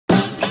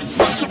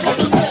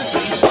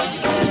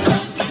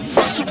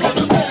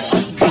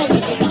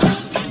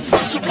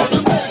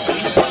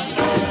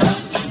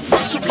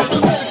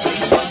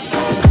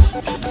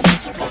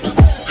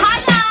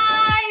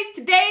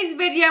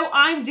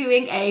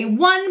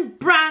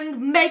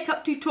on-brand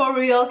makeup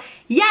tutorial.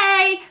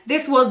 Yay!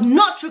 This was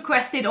not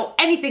requested or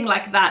anything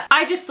like that.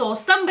 I just saw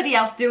somebody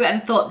else do it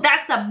and thought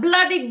that's a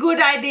bloody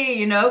good idea,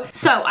 you know.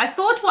 So I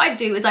thought what I'd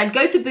do is I'd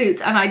go to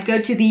Boots and I'd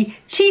go to the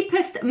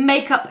cheapest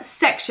makeup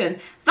section.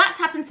 That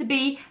happened to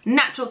be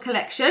Natural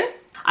Collection.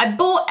 I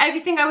bought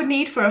everything I would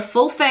need for a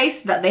full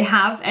face that they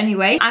have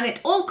anyway, and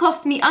it all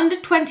cost me under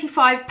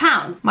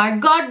 £25. My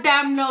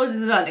goddamn nose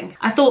is running.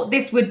 I thought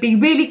this would be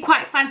really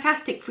quite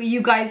fantastic for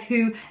you guys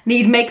who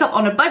need makeup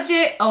on a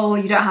budget, or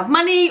you don't have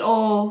money,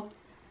 or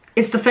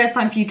it's the first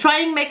time for you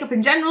trying makeup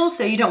in general,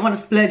 so you don't want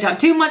to splurge out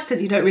too much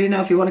because you don't really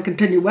know if you want to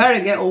continue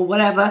wearing it or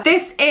whatever.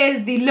 This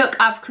is the look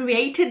I've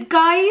created,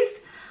 guys.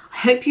 I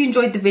hope you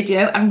enjoyed the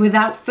video, and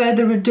without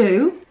further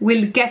ado,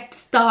 we'll get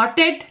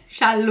started,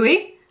 shall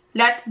we?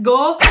 Let's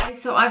go. Okay,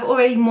 so I've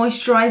already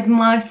moisturized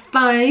my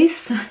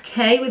face,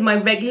 okay, with my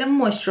regular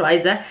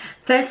moisturizer.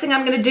 First thing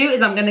I'm going to do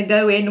is I'm going to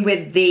go in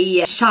with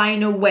the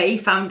Shine Away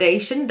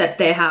foundation that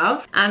they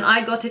have, and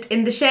I got it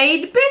in the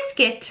shade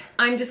Biscuit.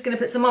 I'm just going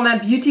to put some on my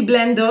beauty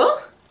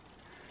blender,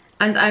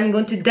 and I'm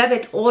going to dab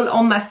it all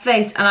on my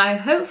face,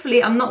 and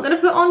hopefully I'm not going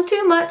to put on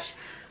too much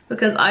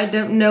because I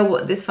don't know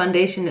what this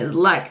foundation is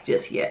like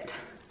just yet.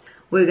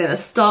 We're going to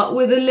start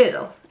with a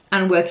little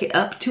and work it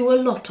up to a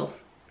lot.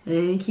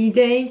 Okie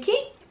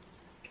dokie.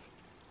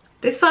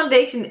 This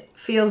foundation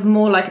feels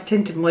more like a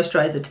tinted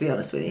moisturizer, to be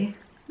honest with you.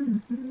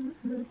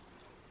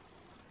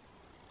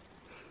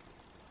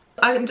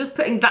 I'm just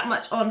putting that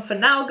much on for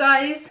now,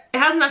 guys. It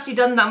hasn't actually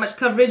done that much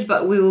coverage,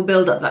 but we will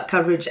build up that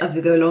coverage as we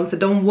go along, so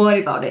don't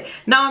worry about it.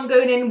 Now I'm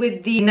going in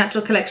with the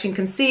Natural Collection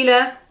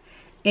concealer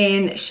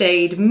in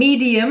shade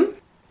Medium.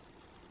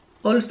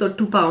 Also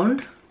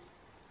 £2.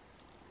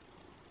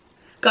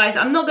 Guys,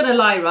 I'm not gonna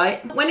lie,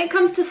 right? When it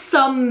comes to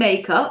some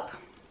makeup,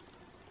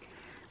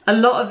 a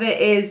lot of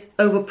it is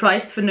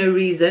overpriced for no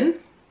reason,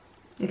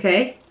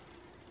 okay?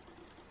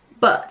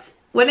 But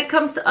when it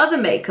comes to other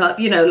makeup,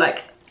 you know,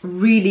 like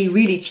really,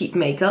 really cheap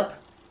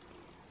makeup,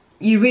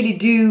 you really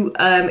do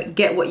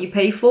get what you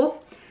pay for.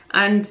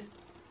 And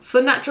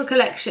for Natural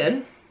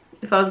Collection,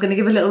 if I was going to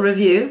give a little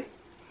review,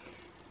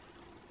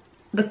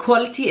 the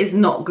quality is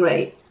not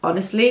great.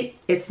 Honestly,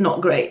 it's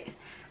not great.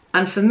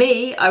 And for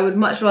me, I would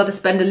much rather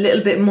spend a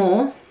little bit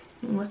more.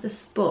 What's this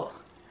spot?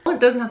 It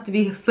doesn't have to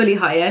be fully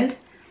high-end,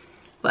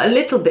 but a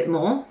little bit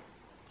more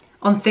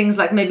on things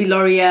like maybe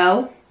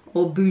L'Oreal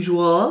or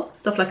Bourjois,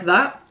 stuff like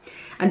that,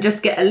 and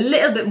just get a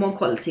little bit more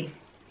quality.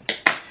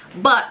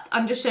 But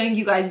I'm just showing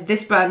you guys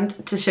this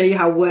brand to show you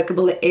how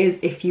workable it is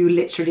if you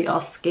literally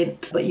are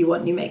skint but you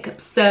want new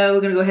makeup. So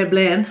we're gonna go ahead and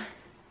blend.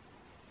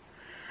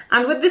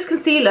 And with this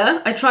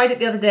concealer, I tried it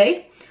the other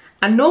day,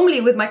 and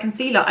normally with my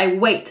concealer I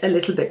wait a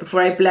little bit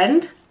before I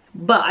blend,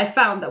 but I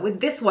found that with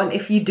this one,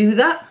 if you do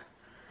that,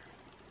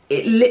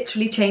 it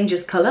literally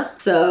changes colour.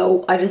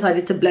 So I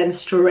decided to blend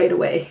straight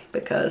away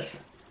because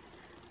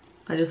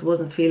I just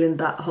wasn't feeling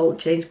that whole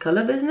change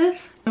colour business.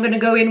 I'm going to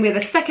go in with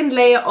a second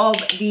layer of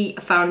the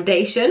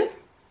foundation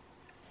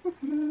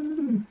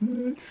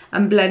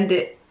and blend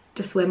it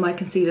just where my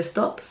concealer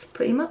stops,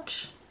 pretty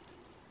much.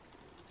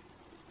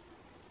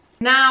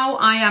 Now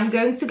I am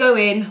going to go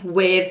in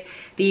with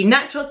the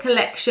Natural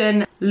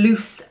Collection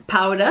loose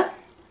powder,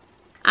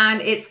 and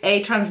it's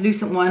a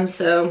translucent one,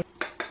 so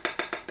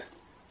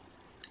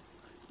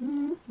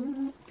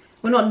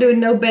we're not doing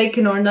no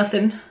baking or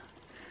nothing.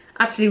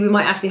 Actually, we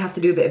might actually have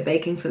to do a bit of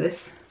baking for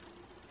this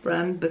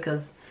brand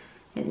because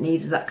it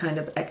needs that kind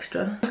of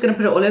extra. I'm just going to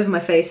put it all over my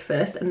face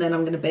first, and then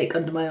I'm going to bake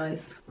under my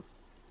eyes.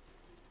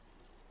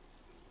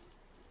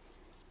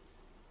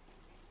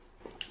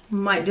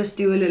 Might just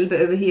do a little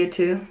bit over here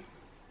too.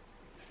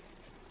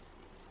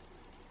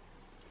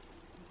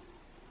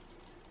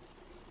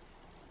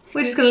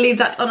 We're just going to leave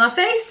that on our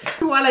face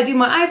while I do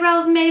my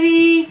eyebrows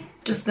maybe.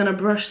 Just gonna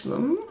brush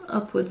them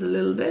upwards a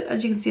little bit.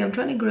 As you can see, I'm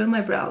trying to grow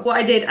my brows. What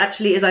I did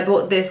actually is I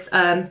bought this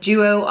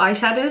duo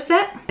eyeshadow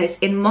set. It's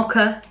in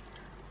Mocha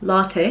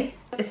Latte.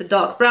 It's a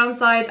dark brown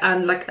side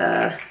and like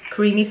a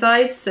creamy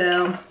side,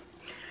 so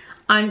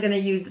I'm gonna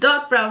use the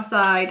dark brown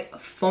side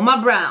for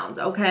my brows,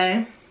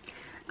 okay?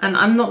 And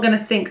I'm not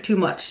gonna think too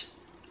much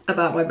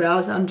about my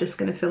brows. I'm just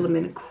gonna fill them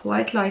in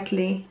quite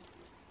lightly.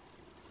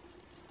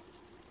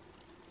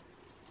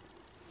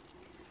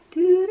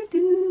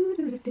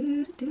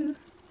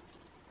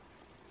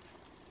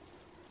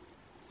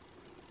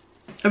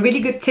 A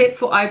really good tip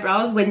for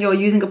eyebrows when you're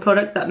using a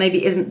product that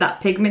maybe isn't that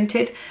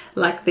pigmented,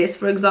 like this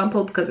for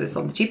example, because it's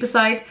on the cheaper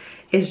side,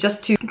 is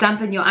just to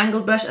dampen your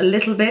angled brush a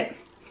little bit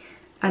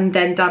and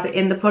then dab it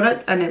in the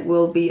product, and it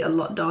will be a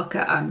lot darker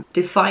and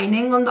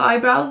defining on the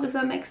eyebrows, if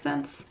that makes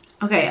sense.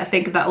 Okay, I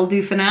think that will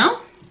do for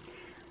now.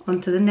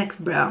 On to the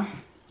next brow.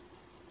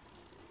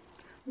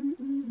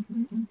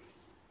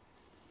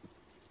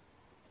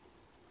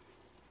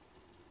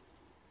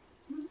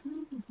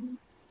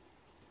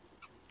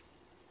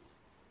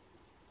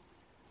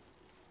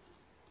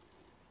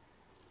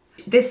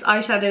 This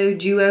eyeshadow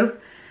duo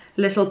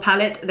little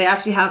palette, they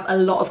actually have a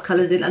lot of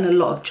colours in and a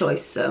lot of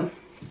choice, so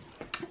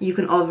you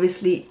can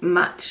obviously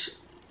match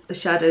the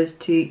shadows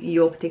to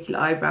your particular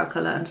eyebrow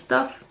colour and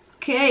stuff.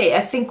 Okay,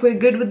 I think we're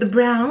good with the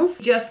browns.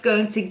 Just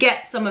going to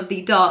get some of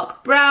the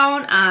dark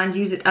brown and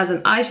use it as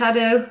an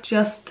eyeshadow.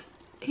 Just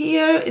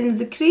here in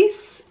the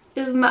crease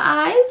of my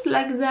eyes,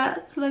 like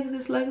that, like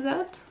this, like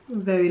that.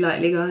 Very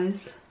lightly,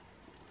 guys.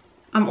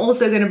 I'm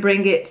also going to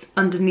bring it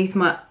underneath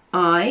my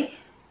eye.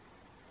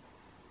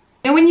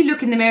 You know when you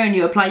look in the mirror and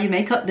you apply your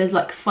makeup, there's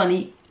like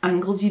funny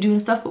angles you do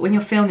and stuff, but when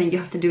you're filming you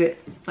have to do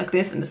it like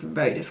this and it's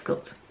very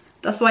difficult.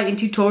 That's why in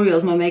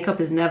tutorials my makeup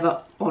is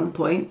never on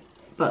point,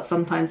 but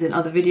sometimes in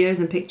other videos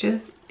and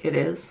pictures it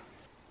is.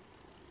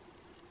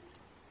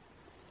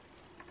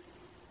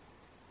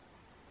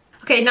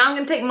 Okay, now I'm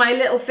going to take my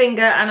little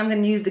finger and I'm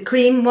going to use the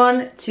cream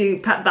one to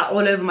pat that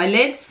all over my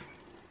lids.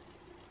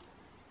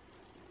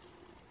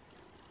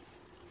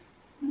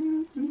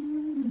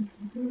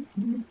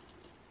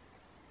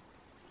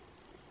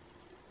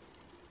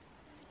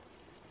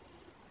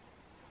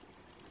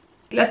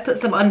 Let's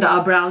put some under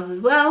our brows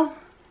as well.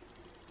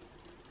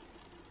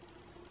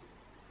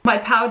 My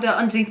powder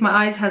underneath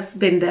my eyes has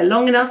been there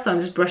long enough, so I'm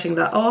just brushing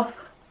that off.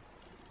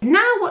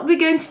 Now what we're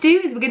going to do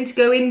is we're going to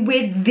go in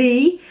with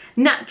the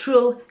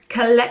Natural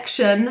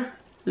Collection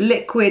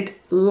liquid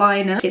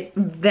liner. It's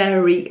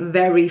very,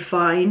 very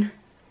fine.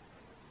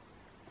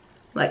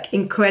 Like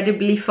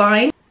incredibly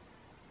fine.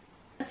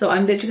 So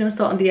I'm literally going to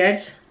start on the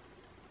edge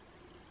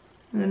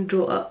and then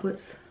draw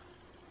upwards.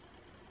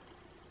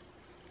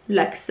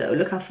 Like so.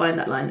 Look how fine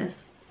that line is.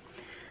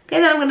 Okay,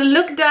 then I'm going to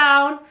look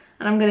down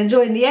and I'm going to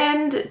join the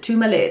end to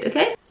my lid,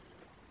 okay?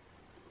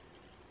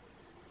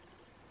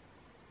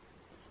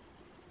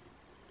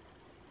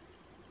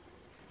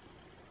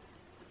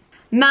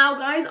 Now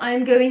guys, I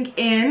am going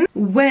in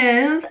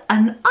with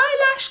an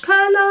eyelash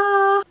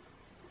curler.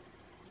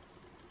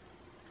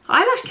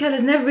 Eyelash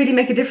curlers never really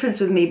make a difference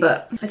with me,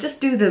 but I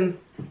just do them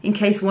in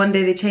case one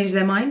day they change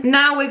their mind.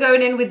 Now we're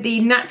going in with the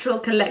Natural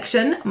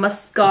Collection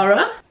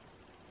mascara.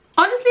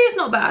 Honestly, it's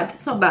not bad.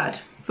 It's not bad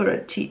for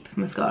a cheap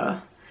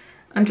mascara.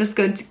 I'm just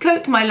going to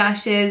coat my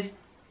lashes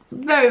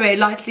very, very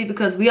lightly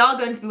because we are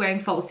going to be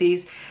wearing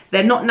falsies.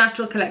 They're not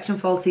Natural Collection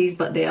falsies,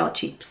 but they are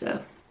cheap,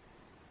 so.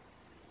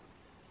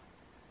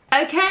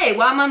 Okay,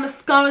 while my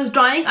mascara is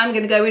drying, I'm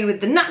going to go in with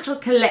the Natural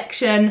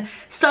Collection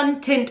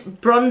Sun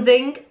Tint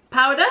Bronzing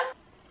Powder.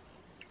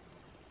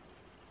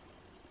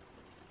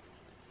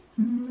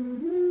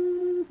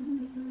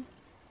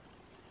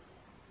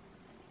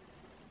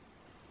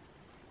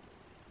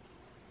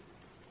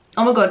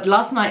 Oh my god,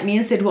 last night me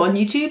and Sid were on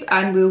YouTube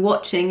and we were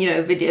watching, you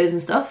know, videos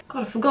and stuff.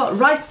 God, I forgot.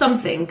 Rice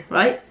something,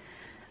 right?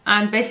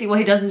 And basically what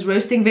he does is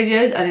roasting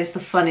videos and it's the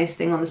funniest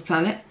thing on this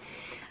planet.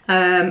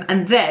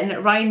 And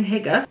then Ryan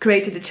Higger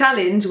created a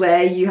challenge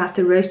where you have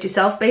to roast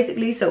yourself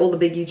basically, so all the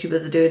big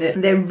YouTubers are doing it.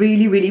 And they're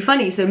really, really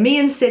funny. So me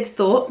and Sid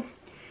thought,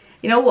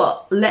 you know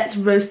what, let's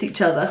roast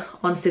each other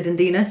on Sid and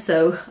Dina,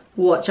 so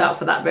watch out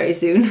for that very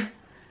soon.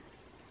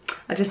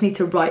 I just need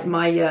to write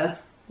my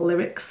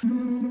lyrics.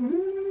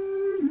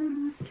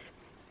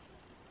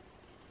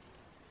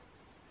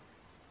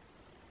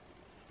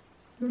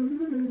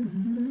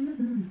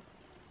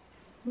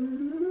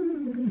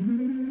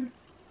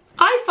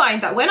 I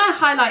find that when I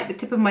highlight the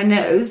tip of my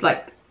nose,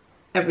 like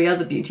every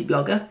other beauty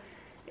blogger,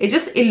 it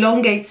just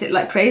elongates it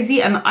like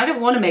crazy, and I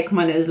don't want to make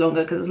my nose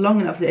longer because it's long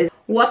enough as it is.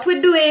 What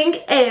we're doing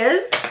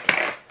is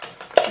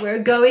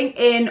we're going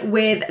in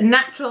with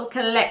Natural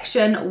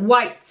Collection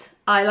white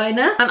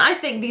eyeliner, and I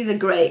think these are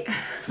great.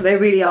 They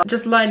really are.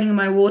 Just lining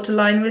my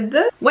waterline with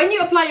them. When you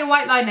apply your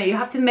white liner, you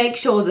have to make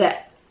sure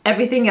that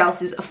everything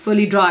else is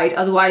fully dried,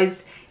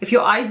 otherwise if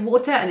your eyes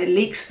water and it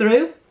leaks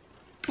through,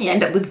 you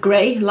end up with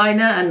grey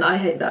liner, and I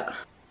hate that.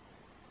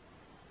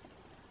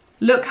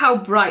 Look how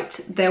bright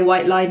their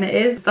white liner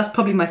is. That's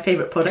probably my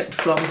favourite product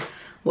from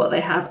what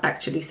they have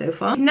actually so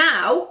far.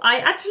 Now, I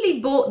actually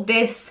bought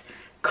this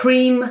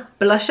cream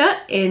blusher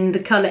in the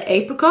colour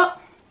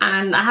Apricot,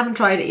 and I haven't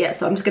tried it yet,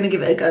 so I'm just going to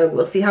give it a go.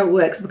 We'll see how it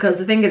works, because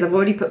the thing is I've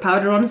already put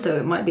powder on, so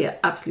it might be an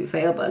absolute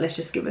fail, but let's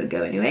just give it a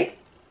go anyway.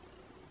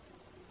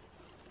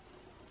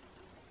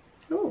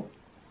 Ooh.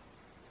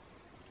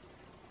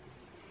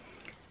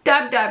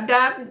 Dab, dab,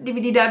 dab,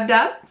 dibbity dab,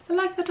 dab. I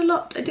like that a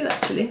lot. I do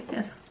actually,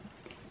 yes.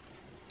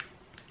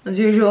 As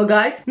usual,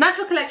 guys.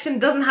 Natural Collection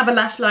doesn't have a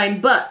lash line,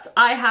 but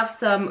I have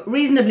some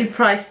reasonably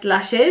priced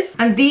lashes.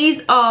 And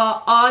these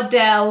are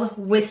Ardell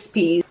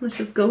Wispies. Let's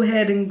just go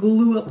ahead and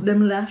glue up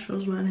them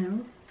lashes right now.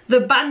 The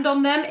band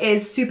on them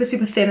is super,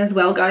 super thin as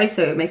well, guys,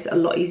 so it makes it a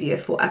lot easier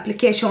for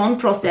application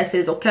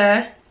processes,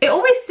 okay? It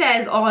always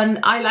says on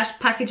eyelash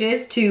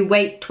packages to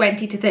wait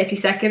 20 to 30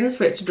 seconds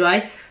for it to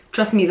dry.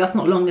 Trust me, that's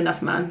not long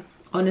enough, man.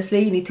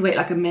 Honestly, you need to wait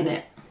like a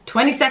minute.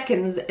 20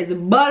 seconds is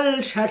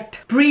bullshit.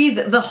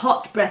 Breathe the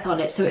hot breath on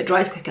it so it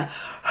dries quicker.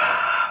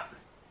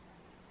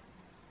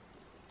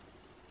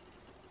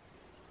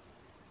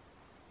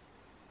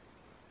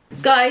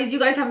 Guys, you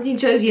guys haven't seen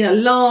Choji in a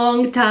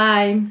long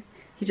time.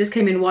 He just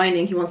came in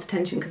whining. He wants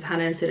attention because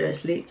Hannah and Sid are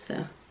asleep,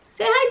 so.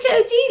 Say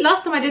hi, Choji.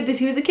 Last time I did this,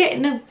 he was a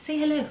kitten. No, say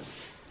hello.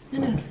 No,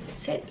 no.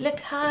 Say, look,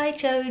 hi,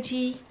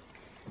 Choji.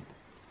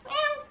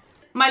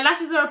 my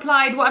lashes are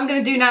applied. What I'm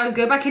going to do now is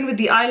go back in with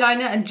the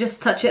eyeliner and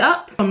just touch it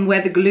up from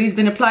where the glue's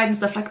been applied and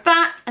stuff like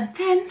that. And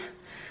then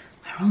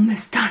we're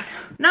almost done.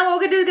 Now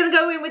what we're going to do is going to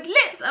go in with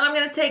lips, and I'm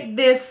going to take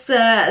this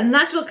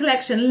Natural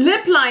Collection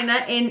lip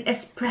liner in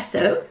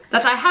Espresso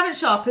that I haven't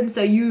sharpened,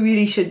 so you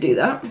really should do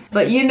that.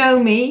 But you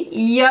know me,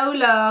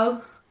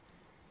 YOLO.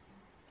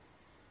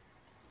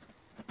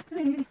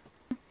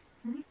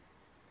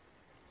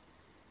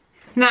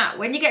 Now,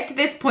 when you get to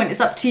this point, it's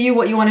up to you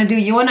what you want to do.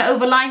 You want to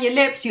overline your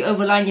lips, you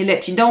overline your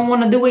lips. You don't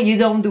want to do it, you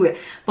don't do it.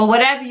 But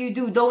whatever you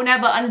do, don't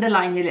ever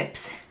underline your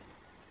lips.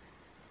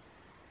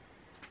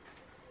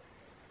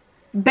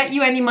 Bet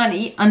you any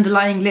money,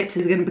 underlining lips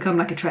is going to become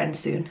like a trend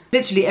soon.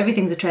 Literally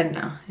everything's a trend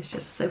now. It's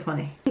just so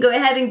funny. Go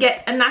ahead and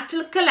get a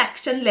Natural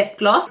Collection lip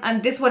gloss.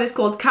 And this one is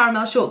called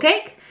Caramel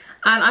Shortcake.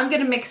 And I'm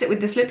going to mix it with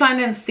this lip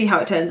liner and see how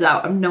it turns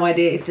out. I have no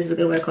idea if this is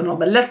going to work or not,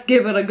 but let's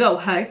give it a go,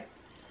 hey?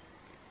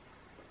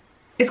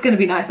 It's going to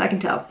be nice, I can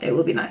tell. It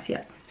will be nice,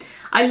 yeah.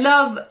 I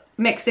love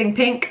mixing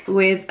pink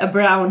with a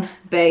brown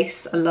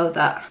base. I love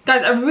that.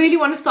 Guys, I really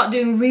want to start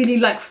doing really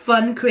like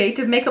fun,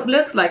 creative makeup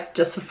looks, like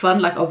just for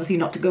fun, like obviously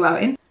not to go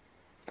out in.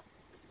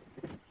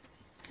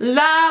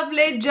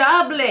 Lovely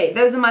jubbly.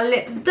 Those are my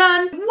lips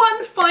done.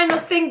 One final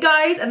thing,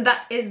 guys, and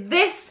that is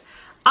this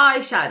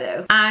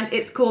eyeshadow. And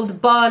it's called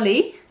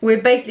Barley.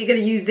 We're basically going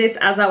to use this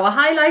as our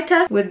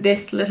highlighter with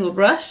this little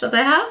brush that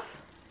I have.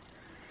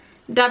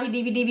 Dabby,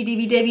 dabby, dabby,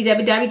 dabby, dabby,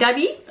 dabby, dabby,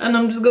 dabby. And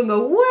I'm just going to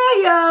go,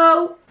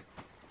 whoa.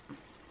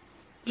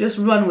 Just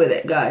run with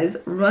it, guys.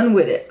 Run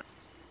with it.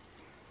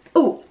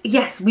 Oh,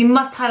 yes, we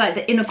must highlight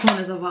the inner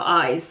corners of our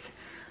eyes.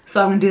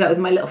 So I'm going to do that with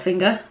my little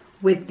finger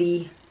with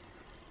the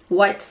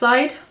white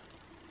side.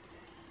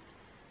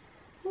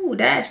 Oh,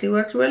 that actually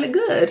works really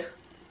good.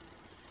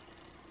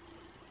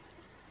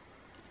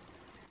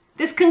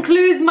 This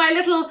concludes my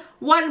little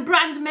one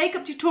brand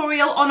makeup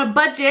tutorial on a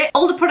budget.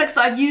 All the products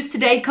that I've used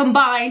today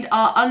combined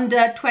are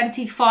under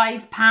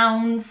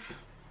 £25.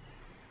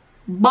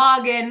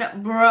 Bargain,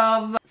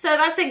 bruv. So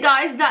that's it,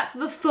 guys. That's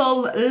the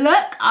full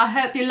look. I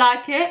hope you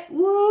like it.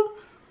 Woo,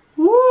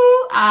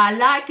 woo. I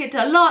like it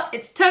a lot.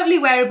 It's totally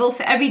wearable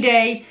for every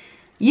day.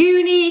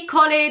 Uni,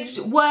 college,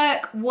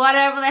 work,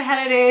 whatever the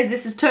hell it is,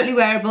 this is totally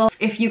wearable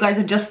if you guys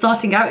are just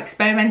starting out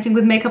experimenting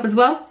with makeup as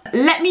well.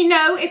 Let me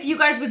know if you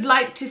guys would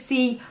like to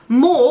see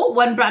more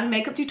one brand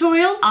makeup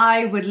tutorials.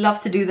 I would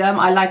love to do them.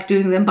 I like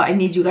doing them, but I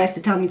need you guys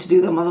to tell me to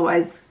do them,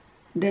 otherwise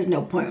there's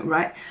no point,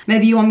 right?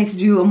 Maybe you want me to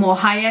do a more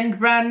high-end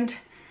brand.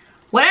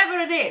 Whatever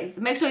it is,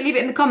 make sure you leave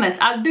it in the comments.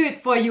 I'll do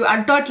it for you.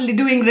 I'm totally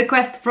doing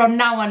requests from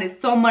now on.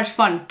 It's so much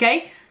fun,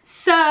 okay?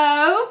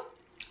 So,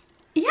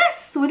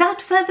 yes,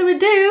 without further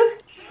ado,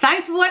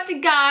 thanks for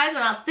watching, guys, and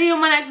I'll see you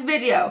in my next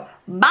video.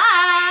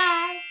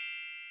 Bye!